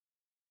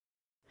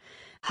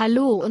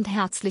Hallo und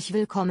herzlich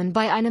willkommen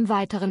bei einem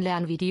weiteren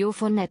Lernvideo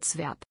von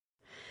Netzverb.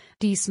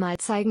 Diesmal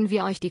zeigen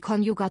wir euch die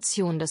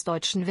Konjugation des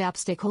deutschen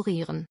Verbs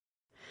dekorieren.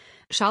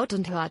 Schaut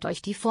und hört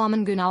euch die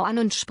Formen genau an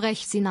und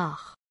sprecht sie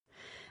nach.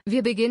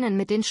 Wir beginnen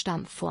mit den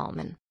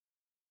Stammformen.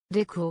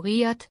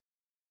 Dekoriert,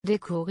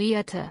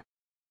 dekorierte,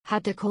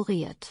 hat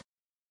dekoriert.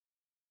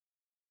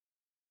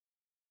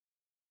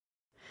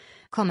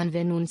 Kommen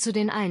wir nun zu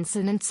den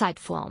einzelnen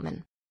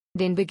Zeitformen.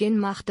 Den Beginn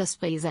macht das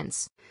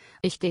Präsens.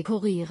 Ich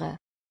dekoriere.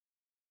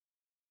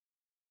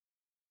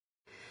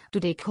 Du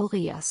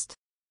dekorierst.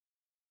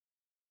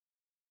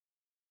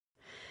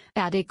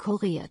 Er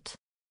dekoriert.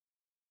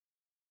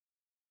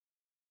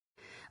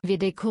 Wir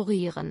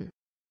dekorieren.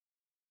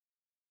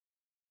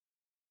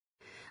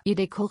 Ihr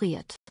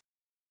dekoriert.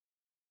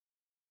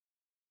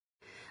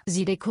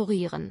 Sie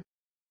dekorieren.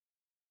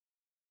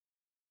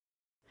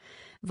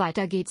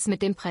 Weiter geht's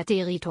mit dem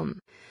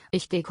Präteritum.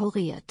 Ich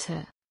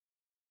dekorierte.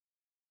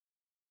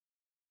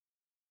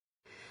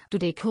 Du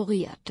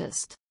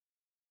dekoriertest.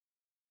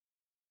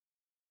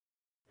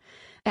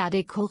 Er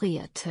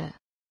dekorierte.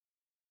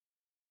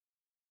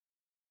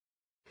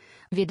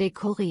 Wir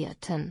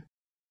dekorierten.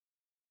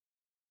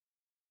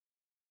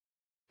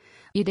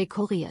 Ihr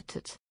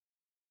dekoriertet.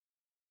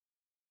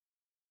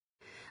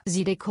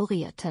 Sie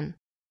dekorierten.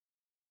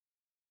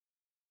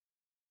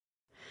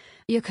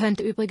 Ihr könnt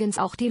übrigens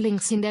auch die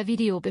Links in der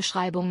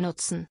Videobeschreibung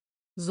nutzen.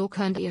 So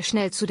könnt ihr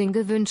schnell zu den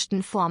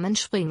gewünschten Formen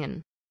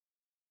springen.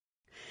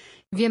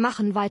 Wir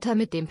machen weiter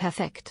mit dem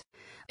Perfekt.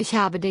 Ich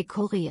habe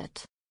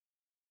dekoriert.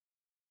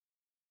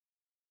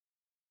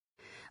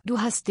 Du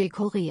hast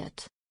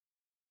dekoriert.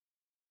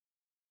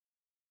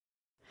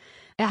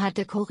 Er hat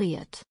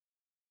dekoriert.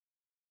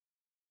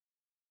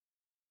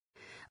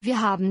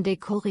 Wir haben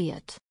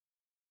dekoriert.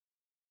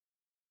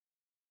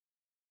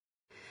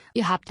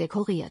 Ihr habt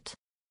dekoriert.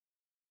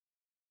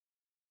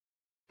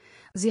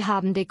 Sie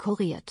haben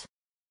dekoriert.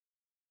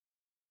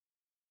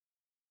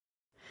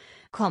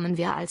 Kommen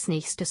wir als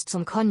nächstes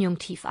zum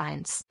Konjunktiv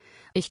I.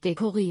 Ich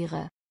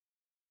dekoriere.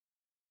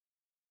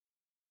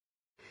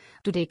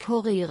 Du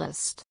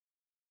dekorierst.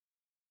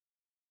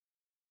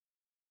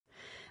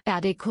 Er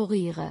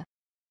dekoriere.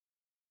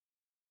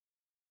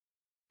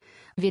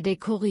 Wir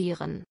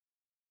dekorieren.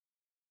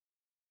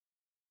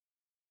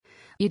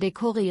 Ihr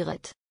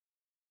dekorieret.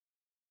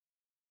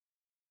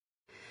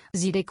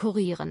 Sie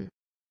dekorieren.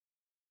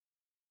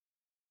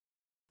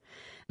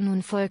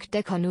 Nun folgt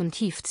der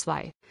Konjunktiv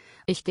II.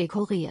 Ich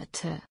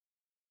dekorierte.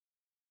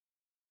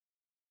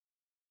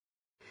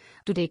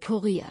 Du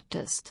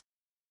dekoriertest.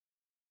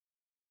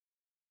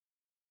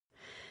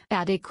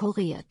 Er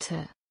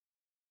dekorierte.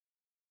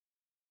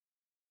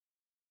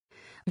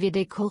 Wir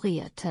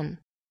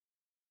dekorierten.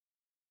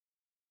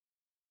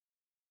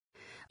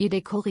 Ihr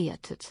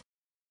dekoriertet.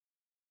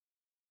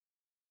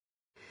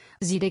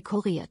 Sie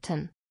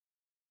dekorierten.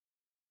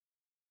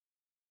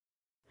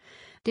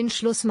 Den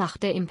Schluss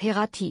macht der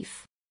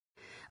Imperativ.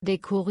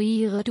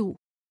 Dekoriere du.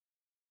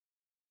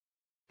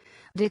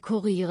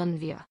 Dekorieren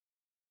wir.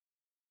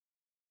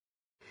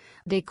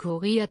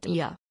 Dekoriert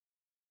ihr.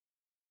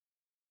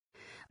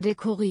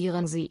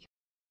 Dekorieren Sie.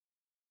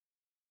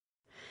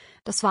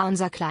 Das war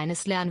unser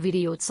kleines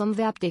Lernvideo zum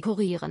Verb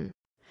dekorieren.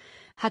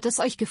 Hat es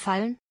euch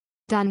gefallen?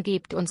 Dann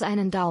gebt uns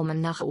einen Daumen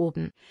nach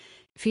oben.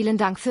 Vielen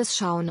Dank fürs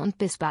Schauen und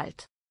bis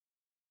bald.